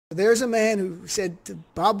there's a man who said to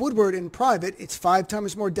Bob Woodward in private, it's 5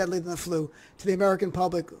 times more deadly than the flu. To the American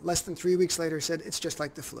public, less than 3 weeks later, said it's just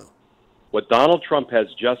like the flu. What Donald Trump has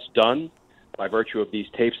just done, by virtue of these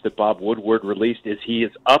tapes that Bob Woodward released, is he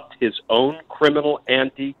has upped his own criminal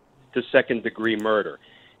ante to second-degree murder.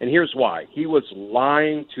 And here's why. He was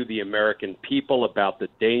lying to the American people about the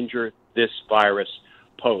danger this virus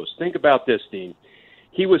posed. Think about this, Dean.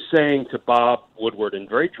 He was saying to Bob Woodward in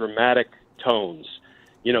very dramatic tones,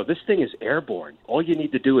 you know, this thing is airborne. All you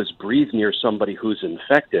need to do is breathe near somebody who's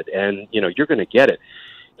infected, and, you know, you're going to get it.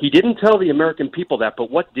 He didn't tell the American people that,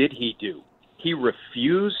 but what did he do? He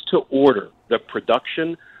refused to order the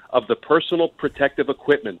production of the personal protective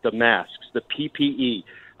equipment, the masks, the PPE,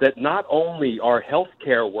 that not only our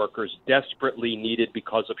healthcare workers desperately needed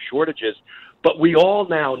because of shortages, but we all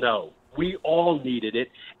now know we all needed it,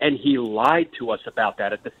 and he lied to us about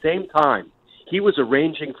that. At the same time, he was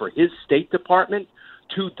arranging for his State Department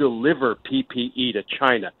to deliver PPE to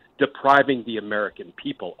China, depriving the American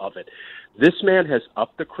people of it. This man has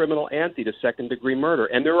upped the criminal ante to second-degree murder,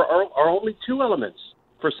 and there are only 2 elements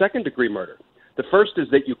for second-degree murder. The first is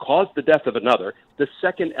that you caused the death of another. The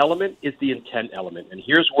second element is the intent element, and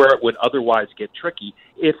here's where it would otherwise get tricky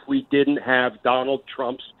if we didn't have Donald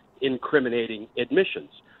Trump's incriminating admissions.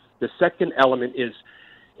 The second element is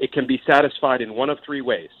it can be satisfied in one of 3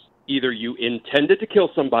 ways. Either you intended to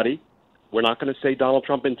kill somebody. We're not going to say Donald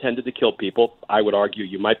Trump intended to kill people. I would argue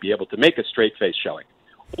you might be able to make a straight-face showing.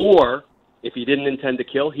 Or, if he didn't intend to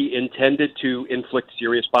kill, he intended to inflict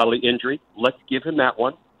serious bodily injury. Let's give him that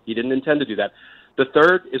one. He didn't intend to do that. The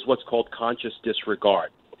third is what's called conscious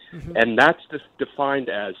disregard. And that's defined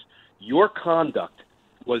as your conduct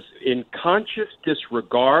was in conscious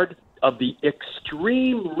disregard of the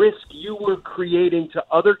extreme risk you were creating to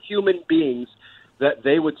other human beings that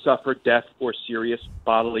they would suffer death or serious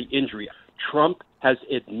bodily injury. Trump has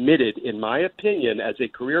admitted, in my opinion, as a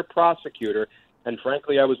career prosecutor, and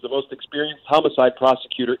frankly, I was the most experienced homicide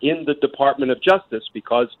prosecutor in the Department of Justice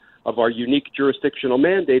because of our unique jurisdictional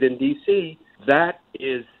mandate in D.C., that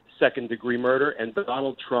is second-degree murder, and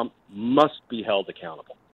Donald Trump must be held accountable.